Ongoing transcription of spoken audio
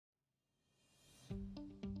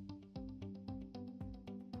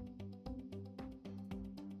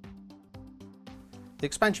The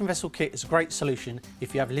Expansion Vessel Kit is a great solution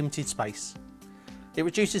if you have limited space. It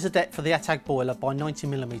reduces the depth of the ATAG boiler by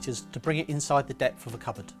 90mm to bring it inside the depth of a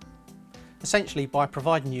cupboard, essentially by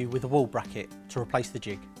providing you with a wall bracket to replace the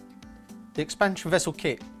jig. The Expansion Vessel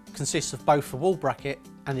Kit consists of both the wall bracket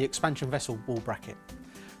and the expansion vessel wall bracket,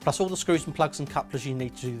 plus all the screws and plugs and couplers you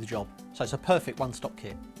need to do the job, so it's a perfect one-stop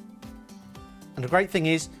kit. And the great thing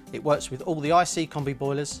is, it works with all the IC Combi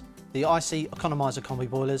boilers, the IC Economiser Combi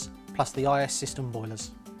boilers, plus the IS system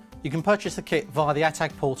boilers. You can purchase the kit via the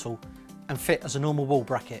ATAG portal and fit as a normal wall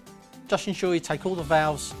bracket. Just ensure you take all the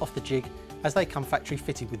valves off the jig as they come factory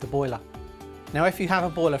fitted with the boiler. Now if you have a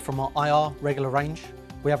boiler from our IR regular range,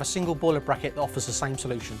 we have a single boiler bracket that offers the same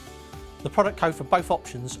solution. The product code for both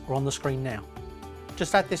options are on the screen now.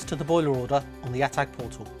 Just add this to the boiler order on the ATAG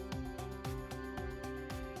portal.